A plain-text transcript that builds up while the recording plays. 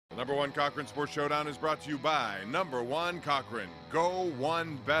Number one Cochran Sports Showdown is brought to you by Number One Cochran, Go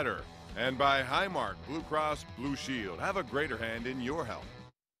One Better, and by Highmark Blue Cross Blue Shield. Have a greater hand in your health.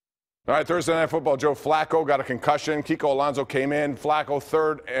 All right, Thursday Night Football, Joe Flacco got a concussion. Kiko Alonso came in. Flacco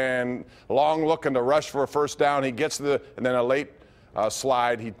third and long, looking to rush for a first down. He gets and then a late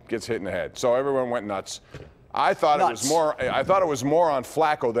slide, he gets hit in the head. So everyone went nuts. I thought it was more on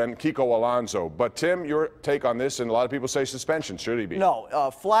Flacco than Kiko Alonso. But Tim, your take on this, and a lot of people say suspension. Should he be? No,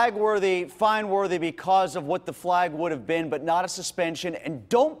 flag-worthy, fine-worthy because of what the flag would have been, but not a suspension. And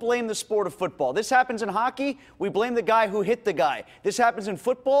don't blame the sport of football. This happens in hockey. We blame the guy who hit the guy. This happens in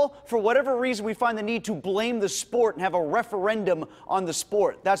football. For whatever reason, we find the need to blame the sport and have a referendum on the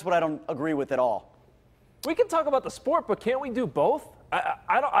sport. That's what I don't agree with at all. We can talk about the sport, but can't we do both?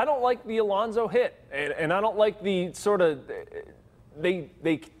 I don't like the Alonso hit, and I don't like the sort of they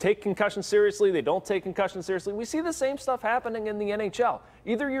take concussion seriously, they don't take concussion seriously. We see the same stuff happening in the NHL.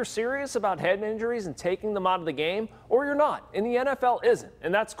 Either you're serious about head injuries and taking them out of the game, or you're not. And the NFL isn't,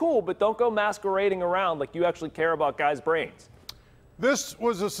 and that's cool, but don't go masquerading around like you actually care about guys' brains. This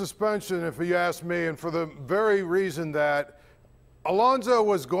was a suspension, if you ask me, and for the very reason that Alonso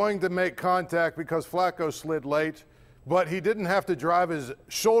was going to make contact because Flacco slid late, but he didn't have to drive his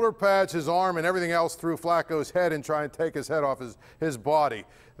shoulder pads, his arm, and everything else through Flacco's head and try and take his head off his body.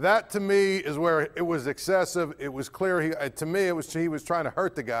 That, to me, is where it was excessive. It was clear. To me, he was trying to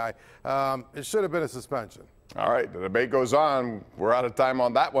hurt the guy. It should have been a suspension. All right, the debate goes on. We're out of time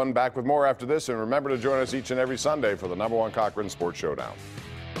on that one. Back with more after this, and remember to join us each and every Sunday for the Number One Cochran Sports Showdown.